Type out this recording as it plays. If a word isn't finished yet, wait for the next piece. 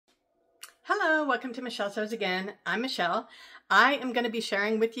Hello, welcome to Michelle Sews Again. I'm Michelle. I am going to be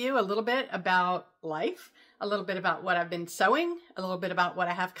sharing with you a little bit about life, a little bit about what I've been sewing, a little bit about what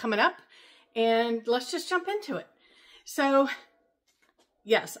I have coming up, and let's just jump into it. So,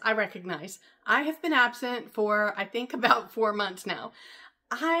 yes, I recognize I have been absent for, I think, about 4 months now.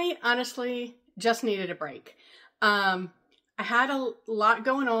 I honestly just needed a break. I had a lot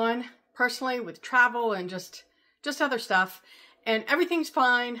going on personally with travel and just other stuff. And everything's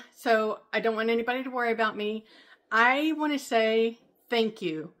fine, so I don't want anybody to worry about me. I want to say thank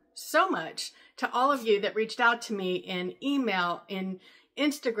you so much to all of you that reached out to me in email, in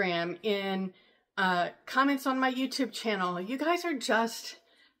Instagram, in comments on my YouTube channel. You guys are just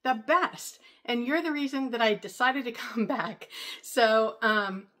the best, and you're the reason that I decided to come back. So,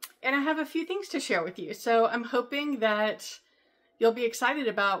 and I have a few things to share with you. So I'm hoping that you'll be excited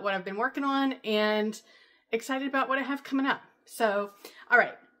about what I've been working on and excited about what I have coming up. So, all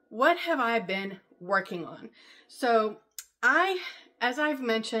right, what have I been working on? So as I've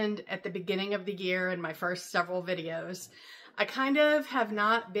mentioned at the beginning of the year in my first several videos, I kind of have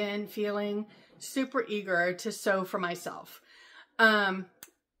not been feeling super eager to sew for myself. I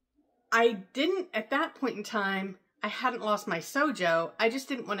didn't, at that point in time, I hadn't lost my Sojo. I just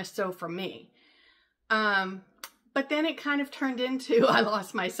didn't want to sew for me. But then it kind of turned into I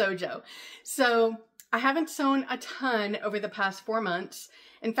lost my Sojo. So I haven't sewn a ton over the past 4 months.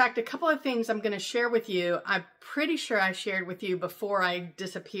 In fact, a couple of things I'm going to share with you, I'm pretty sure I shared with you before I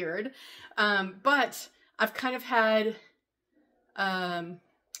disappeared. But I've kind of had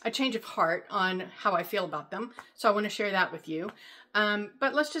a change of heart on how I feel about them. So I want to share that with you.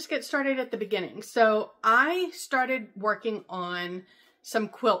 But let's just get started at the beginning. So I started working on some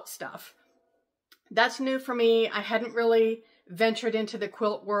quilt stuff. That's new for me. I hadn't really ventured into the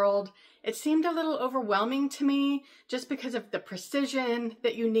quilt world. It seemed a little overwhelming to me just because of the precision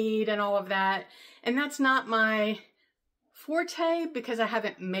that you need and all of that. And that's not my forte because I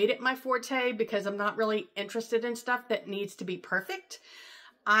haven't made it my forte because I'm not really interested in stuff that needs to be perfect.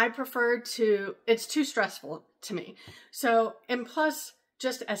 I prefer to, it's too stressful to me. So, and plus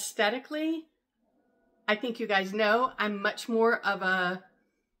just aesthetically, I think you guys know I'm much more of a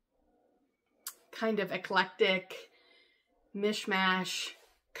kind of eclectic mishmash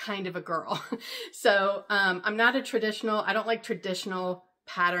kind of a girl. So I'm not a traditional, I don't like traditional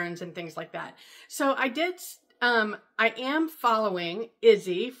patterns and things like that. So I am following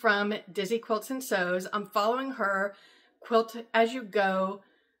Izzy from Dizzy Quilts and Sews. I'm following her Quilt As You Go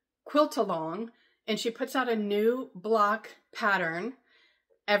quilt along, and she puts out a new block pattern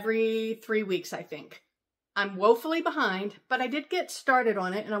every 3 weeks, I think. I'm woefully behind, but I did get started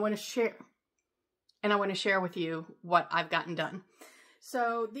on it, and I want to share. And I want to share with you what I've gotten done.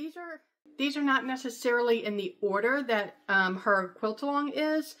 So these are not necessarily in the order that her quilt along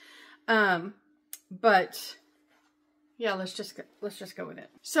is, but yeah, let's just go with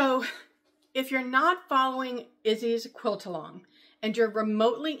it. So if you're not following Izzy's quilt along and you're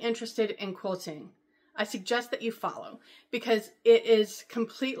remotely interested in quilting, I suggest that you follow because it is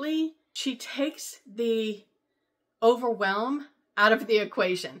completely, she takes the overwhelm out of the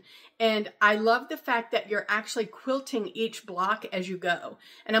equation. And I love the fact that you're actually quilting each block as you go.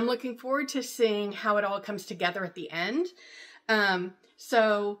 And I'm looking forward to seeing how it all comes together at the end.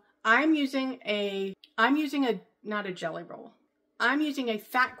 So I'm using not a jelly roll. I'm using a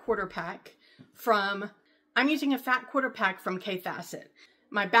fat quarter pack from K Facet.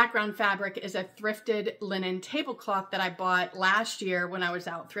 My background fabric is a thrifted linen tablecloth that I bought last year when I was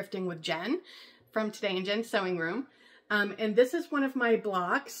out thrifting with Jen from Today in Jen's Sewing Room. And this is one of my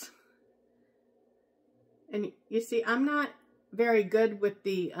blocks. And you see, I'm not very good with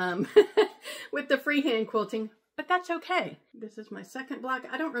the with the freehand quilting, but that's okay. This is my second block.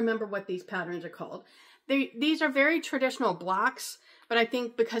 I don't remember what these patterns are called. These are very traditional blocks, but I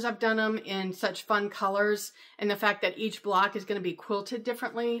think because I've done them in such fun colors and the fact that each block is going to be quilted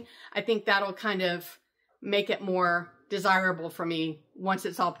differently, I think that'll kind of make it more desirable for me once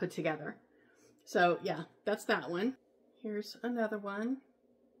it's all put together. So yeah, that's that one. Here's another one.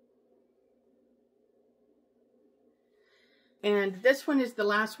 And this one is the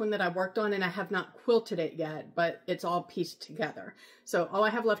last one that I worked on, and I have not quilted it yet, but it's all pieced together. So all I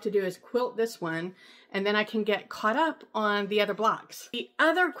have left to do is quilt this one, and then I can get caught up on the other blocks. The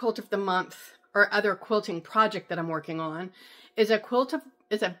other quilt of the month, or other quilting project that I'm working on, is a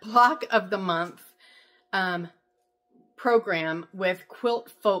block of the month program with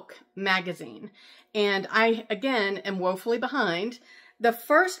Quilt Folk magazine. And I, again, am woefully behind. The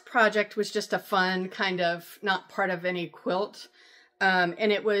first project was just a fun kind of, not part of any quilt.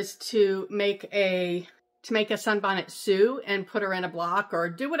 And it was to make a to make a Sunbonnet Sue and put her in a block or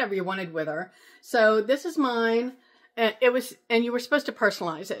do whatever you wanted with her. So this is mine. And you were supposed to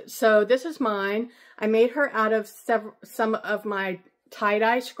personalize it. So this is mine. I made her out of some of my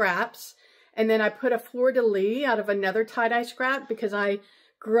tie-dye scraps. And then I put a fleur-de-lis out of another tie-dye scrap because I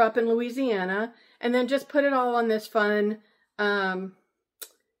grew up in Louisiana. And then just put it all on this fun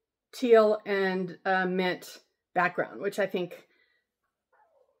teal and mint background, which I think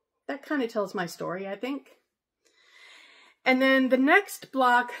that kind of tells my story, I think. And then the next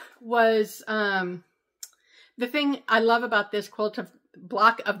block was the thing I love about this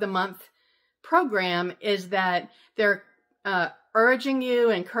block of the month program is that they're urging you,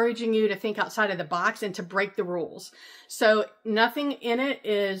 encouraging you to think outside of the box and to break the rules. So nothing in it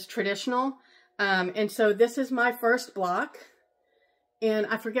is traditional. And so this is my first block, and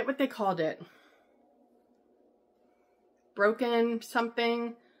I forget what they called it. Broken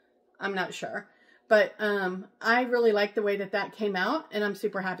something. I'm not sure. But I really like the way that that came out, and I'm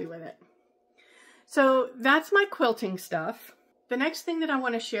super happy with it. So that's my quilting stuff. The next thing that I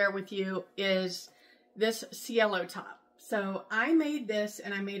want to share with you is this cielo top. So I made this,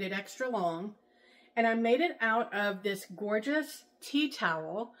 and I made it extra long, and I made it out of this gorgeous tea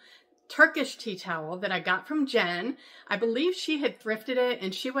towel, Turkish tea towel that I got from Jen. I believe she had thrifted it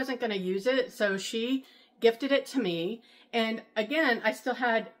and she wasn't going to use it, so she gifted it to me. And again,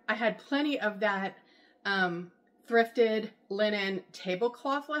 I had plenty of that thrifted linen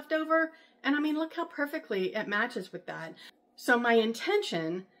tablecloth left over. And I mean, look how perfectly it matches with that. So my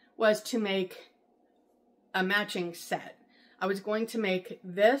intention was to make a matching set. I was going to make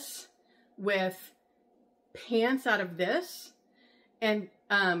this with pants out of this. And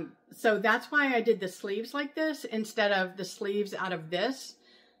so that's why I did the sleeves like this instead of the sleeves out of this.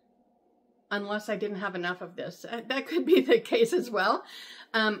 Unless I didn't have enough of this. That could be the case as well.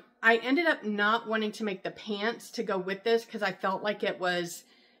 I ended up not wanting to make the pants to go with this because I felt like it was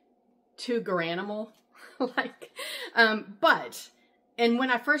too Garanimal. And when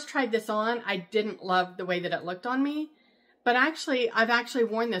I first tried this on, I didn't love the way that it looked on me. But I've actually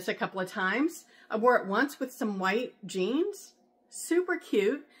worn this a couple of times. I wore it once with some white jeans. Super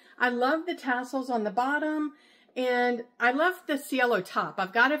cute. I love the tassels on the bottom. And I love the cielo top.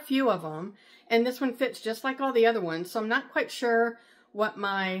 I've got a few of them, and this one fits just like all the other ones. So I'm not quite sure what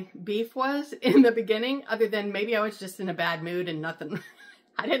my beef was in the beginning, other than maybe I was just in a bad mood and nothing.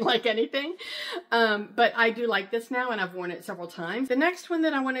 I didn't like anything. But I do like this now, and I've worn it several times. The next one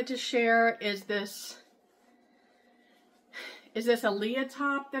that I wanted to share is this Aaliyah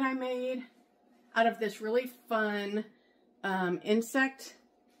top that I made out of this really fun insect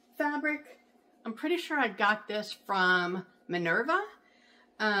fabric. I'm pretty sure I got this from Minerva.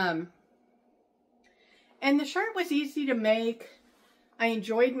 And the shirt was easy to make. I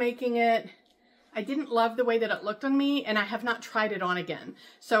enjoyed making it. I didn't love the way that it looked on me, and I have not tried it on again.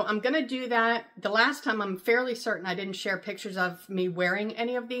 So I'm going to do that. The last time, I'm fairly certain I didn't share pictures of me wearing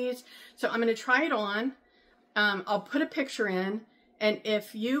any of these. So I'm going to try it on. I'll put a picture in, and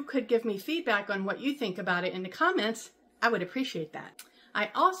if you could give me feedback on what you think about it in the comments, I would appreciate that. I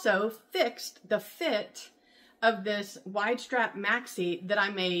also fixed the fit of this wide strap maxi that I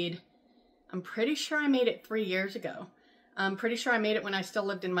made. I'm pretty sure I made it 3 years ago. I'm pretty sure I made it when I still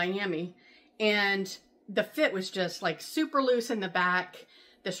lived in Miami. And the fit was just like super loose in the back.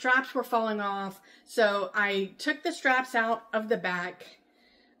 The straps were falling off. So I took the straps out of the back.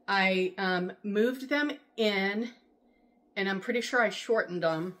 I moved them in, and I'm pretty sure I shortened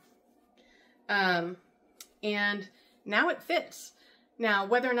them. And now it fits. Now,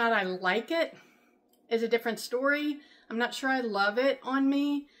 whether or not I like it is a different story. I'm not sure I love it on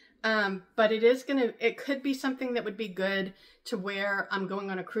me, but it could be something that would be good to wear. I'm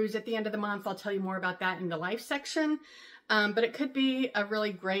going on a cruise at the end of the month. I'll tell you more about that in the life section. But it could be a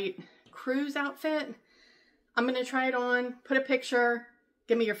really great cruise outfit. I'm going to try it on, put a picture,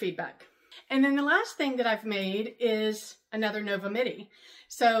 give me your feedback. And then the last thing that I've made is another Nova Midi.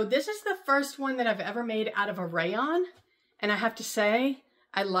 So this is the first one that I've ever made out of a rayon. And I have to say,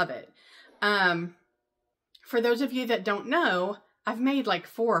 I love it. For those of you that don't know, I've made like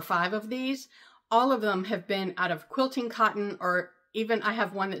 4 or 5 of these. All of them have been out of quilting cotton, or even I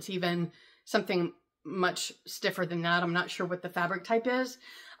have one that's even something much stiffer than that. I'm not sure what the fabric type is.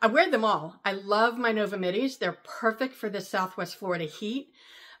 I wear them all. I love my Nova Midis. They're perfect for the Southwest Florida heat.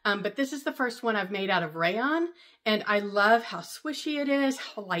 But this is the first one I've made out of rayon, and I love how swishy it is,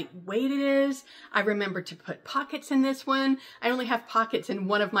 how lightweight it is. I remember to put pockets in this one. I only have pockets in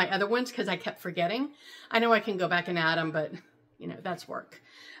one of my other ones because I kept forgetting. I know I can go back and add them, but you know, that's work.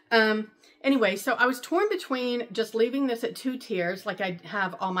 Anyway, so I was torn between just leaving this at 2 tiers like I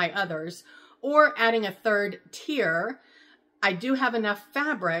have all my others, or adding a third tier. I do have enough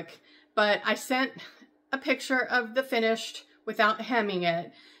fabric, but I sent a picture of the finished without hemming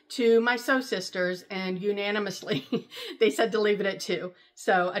it to my sew sisters, and unanimously they said to leave it at 2.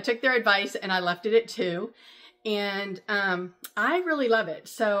 So I took their advice and I left it at 2. And I really love it.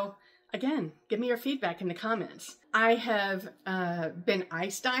 So again, give me your feedback in the comments. I have been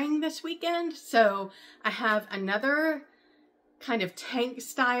ice dyeing this weekend. So I have another kind of tank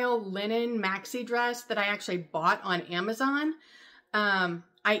style linen maxi dress that I actually bought on Amazon. I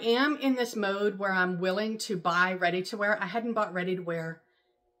am in this mode where I'm willing to buy ready to wear. I hadn't bought ready to wear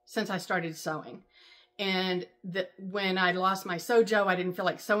since I started sewing. And when I lost my Sojo, I didn't feel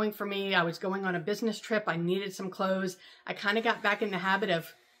like sewing for me. I was going on a business trip. I needed some clothes. I kind of got back in the habit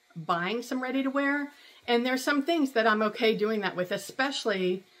of buying some ready to wear. And there's some things that I'm okay doing that with,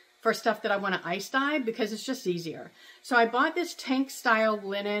 especially for stuff that I want to ice dye, because it's just easier. So I bought this tank style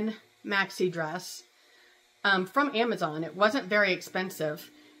linen maxi dress from Amazon. It wasn't very expensive,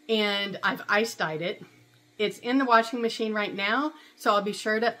 and I've ice dyed it. It's in the washing machine right now, so I'll be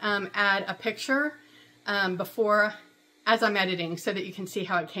sure to add a picture as I'm editing so that you can see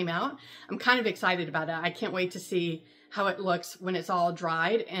how it came out. I'm kind of excited about it. I can't wait to see how it looks when it's all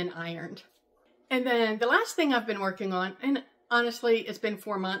dried and ironed. And then the last thing I've been working on, and honestly, it's been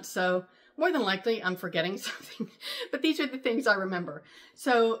 4 months, so more than likely I'm forgetting something, but these are the things I remember.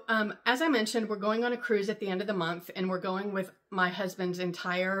 So as I mentioned, we're going on a cruise at the end of the month, and we're going with my husband's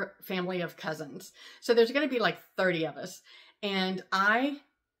entire family of cousins. So there's going to be like 30 of us. And I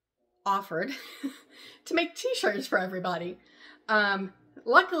offered to make t-shirts for everybody.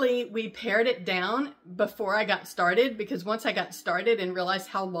 Luckily, we pared it down before I got started, because once I got started and realized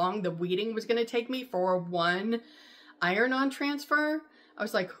how long the weeding was going to take me for one iron-on transfer, I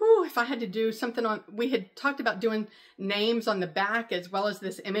was like, whew, if I had to do something on, we had talked about doing names on the back as well as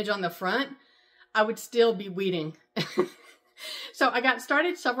this image on the front, I would still be weeding. So I got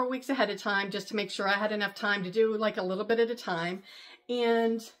started several weeks ahead of time just to make sure I had enough time to do like a little bit at a time.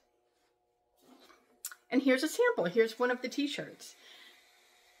 And here's a sample. Here's one of the t-shirts.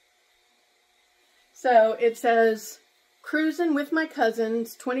 So it says, Cruising with My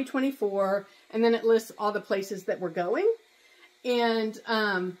Cousins 2024, and then it lists all the places that we're going. And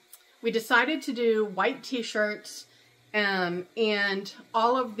we decided to do white t-shirts, and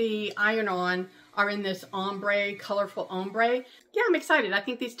all of the iron-on are in this ombre, colorful ombre. Yeah, I'm excited. I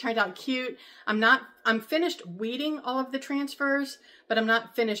think these turned out cute. I'm finished weeding all of the transfers, but I'm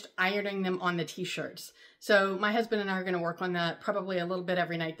not finished ironing them on the t-shirts. So my husband and I are going to work on that probably a little bit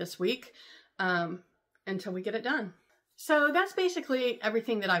every night this week until we get it done. So that's basically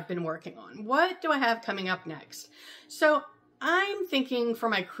everything that I've been working on. What do I have coming up next? So I'm thinking for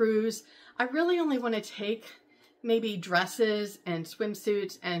my cruise, I really only want to take maybe dresses and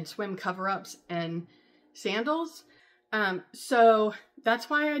swimsuits and swim cover-ups and sandals. So that's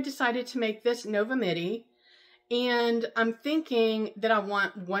why I decided to make this Nova Midi. And I'm thinking that I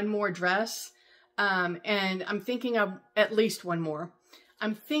want one more dress. And I'm thinking of at least one more.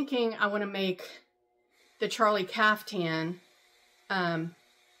 I'm thinking I want to make the Charlie caftan.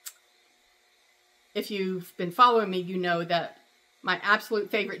 If you've been following me, you know that my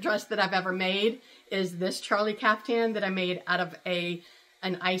absolute favorite dress that I've ever made is this Charlie caftan that I made out of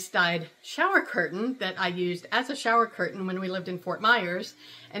an ice-dyed shower curtain that I used as a shower curtain when we lived in Fort Myers.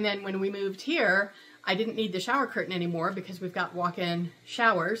 And then when we moved here, I didn't need the shower curtain anymore because we've got walk-in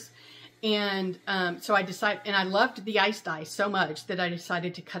showers. And so I decided, and I loved the ice dye so much that I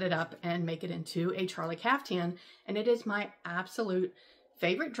decided to cut it up and make it into a Charlie caftan. And it is my absolute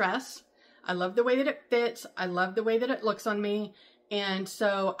favorite dress. I love the way that it fits. I love the way that it looks on me. And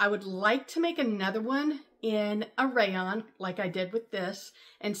so I would like to make another one in a rayon like I did with this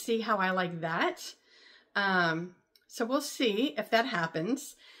and see how I like that. So we'll see if that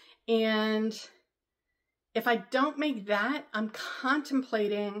happens. And if I don't make that, I'm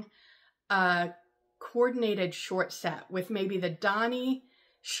contemplating a coordinated short set with maybe the Donnie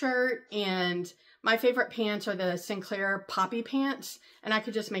shirt, and my favorite pants are the Sinclair poppy pants, and I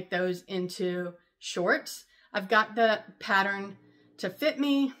could just make those into shorts. I've got the pattern to fit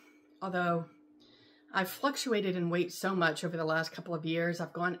me, although I've fluctuated in weight so much over the last couple of years.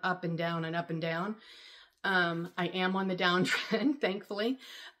 I've gone up and down and up and down. I am on the downtrend, thankfully.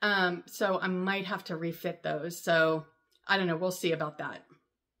 So I might have to refit those. So I don't know. We'll see about that.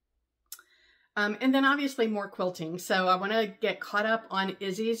 And then obviously more quilting. So I want to get caught up on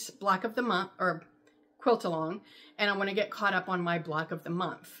Izzy's block of the month, or quilt along, and I want to get caught up on my block of the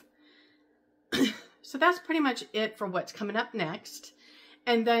month. So that's pretty much it for what's coming up next.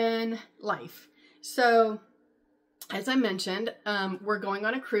 And then life. So as I mentioned, we're going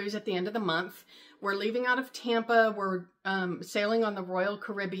on a cruise at the end of the month. We're leaving out of Tampa. We're sailing on the Royal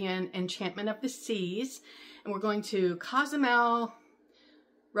Caribbean Enchantment of the Seas. And we're going to Cozumel,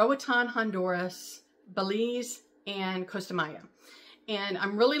 Roatan, Honduras, Belize, and Costa Maya. And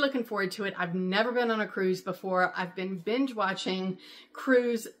I'm really looking forward to it. I've never been on a cruise before. I've been binge watching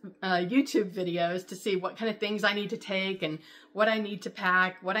cruise YouTube videos to see what kind of things I need to take and what I need to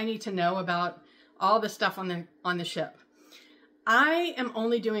pack, what I need to know about all the stuff on the ship. I am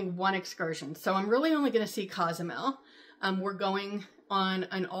only doing one excursion, so I'm really only going to see Cozumel. We're going on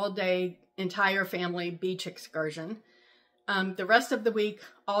an all-day entire family beach excursion. The rest of the week,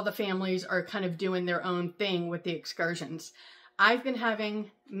 all the families are kind of doing their own thing with the excursions. I've been having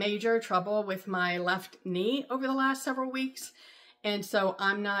major trouble with my left knee over the last several weeks, and so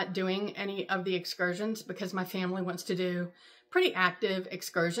I'm not doing any of the excursions because my family wants to do pretty active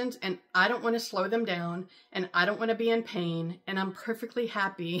excursions, and I don't want to slow them down, and I don't want to be in pain, and I'm perfectly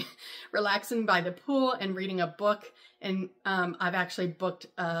happy relaxing by the pool and reading a book, and I've actually booked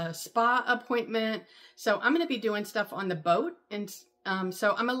a spa appointment, so I'm going to be doing stuff on the boat, and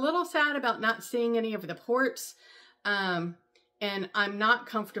so I'm a little sad about not seeing any of the ports, and I'm not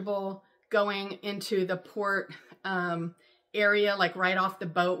comfortable going into the port area, like right off the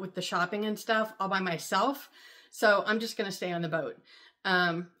boat with the shopping and stuff all by myself. So I'm just going to stay on the boat.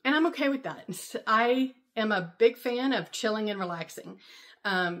 And I'm okay with that. I am a big fan of chilling and relaxing.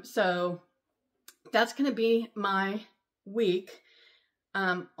 So that's going to be my week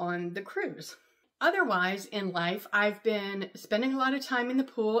on the cruise. Otherwise, in life, I've been spending a lot of time in the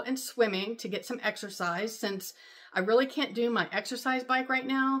pool and swimming to get some exercise since I really can't do my exercise bike right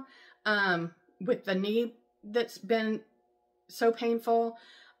now with the knee that's been so painful.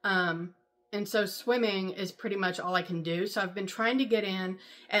 And so swimming is pretty much all I can do. So I've been trying to get in,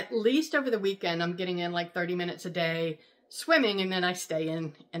 at least over the weekend, I'm getting in like 30 minutes a day swimming, and then I stay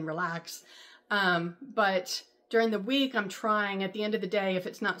in and relax. But during the week, I'm trying at the end of the day, if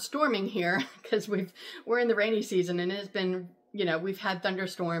it's not storming here, because we're in the rainy season and it's been, you know, we've had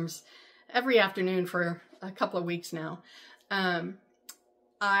thunderstorms every afternoon for a couple of weeks now.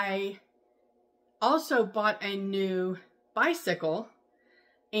 I also bought a new bicycle,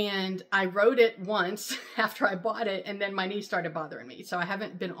 and I rode it once after I bought it, and then my knee started bothering me. So I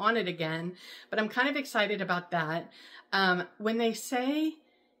haven't been on it again, but I'm kind of excited about that. When they say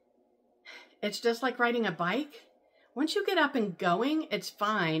it's just like riding a bike, once you get up and going, it's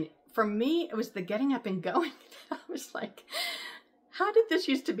fine. For me, it was the getting up and going. I was like, how did this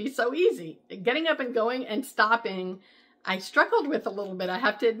used to be so easy? Getting up and going and stopping, I struggled with a little bit, I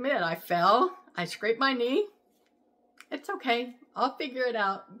have to admit. I fell, I scraped my knee. It's okay. I'll figure it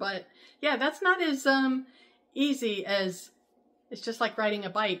out. But yeah, that's not as easy as it's just like riding a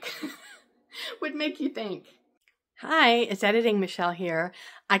bike would make you think. Hi, it's Editing Michelle here.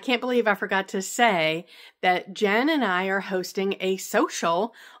 I can't believe I forgot to say that Jen and I are hosting a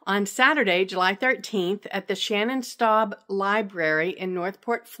social on Saturday, July 13th at the Shannon Staub Library in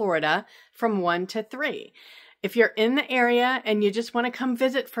Northport, Florida from 1 to 3. If you're in the area and you just want to come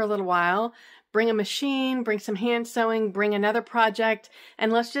visit for a little while, bring a machine, bring some hand sewing, bring another project,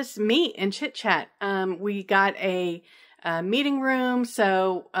 and let's just meet and chit chat. We got a meeting room,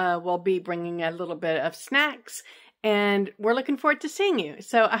 so we'll be bringing a little bit of snacks, and we're looking forward to seeing you.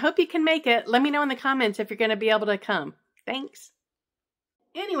 So I hope you can make it. Let me know in the comments if you're going to be able to come. Thanks.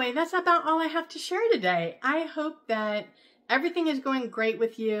 Anyway, that's about all I have to share today. I hope that everything is going great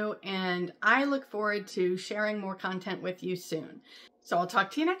with you, and I look forward to sharing more content with you soon. So I'll talk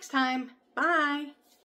to you next time. Bye.